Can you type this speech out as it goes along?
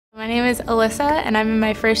is Alyssa, and I'm in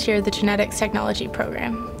my first year of the Genetics Technology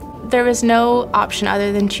program. There was no option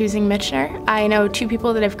other than choosing Michener. I know 2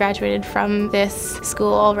 people that have graduated from this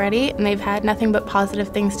school already, and they've had nothing but positive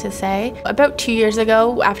things to say. About 2 years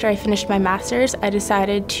ago, after I finished my master's, I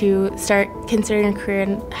decided to start considering a career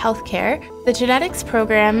in healthcare. The genetics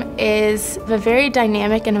program is a very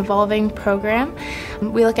dynamic and evolving program.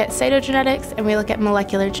 We look at cytogenetics and we look at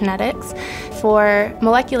molecular genetics. For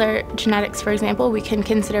molecular genetics, for example, we can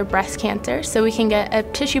consider breast cancer. So we can get a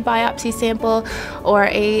tissue biopsy sample or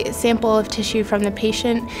a sample of tissue from the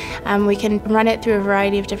patient. We can run it through a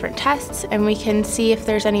variety of different tests, and we can see if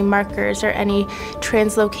there's any markers or any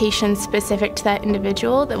translocations specific to that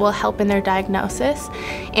individual that will help in their diagnosis.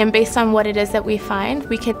 And based on what it is that we find,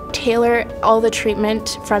 we can tailor all the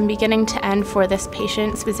treatment from beginning to end for this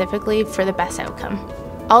patient specifically for the best outcome.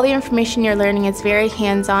 All the information you're learning is very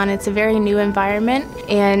hands-on. It's a very new environment,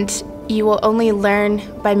 and you will only learn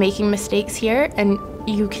by making mistakes here, and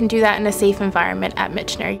you can do that in a safe environment at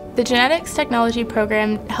Michener. The Genetics Technology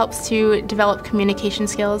program helps to develop communication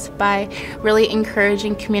skills by really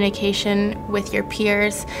encouraging communication with your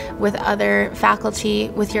peers, with other faculty,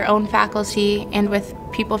 with your own faculty, and with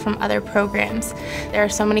people from other programs. There are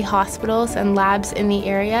so many hospitals and labs in the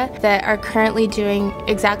area that are currently doing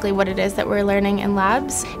exactly what it is that we're learning in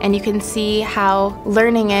labs, and you can see how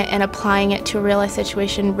learning it and applying it to a real-life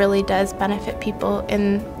situation really does benefit people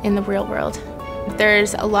in the real world.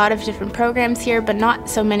 There's a lot of different programs here, but not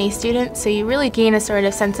so many students, so you really gain a sort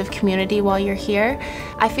of sense of community while you're here.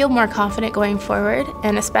 I feel more confident going forward,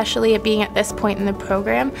 and especially being at this point in the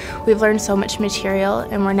program, we've learned so much material,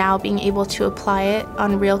 and we're now being able to apply it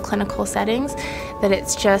on real clinical settings that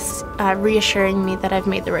it's just reassuring me that I've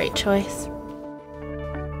made the right choice.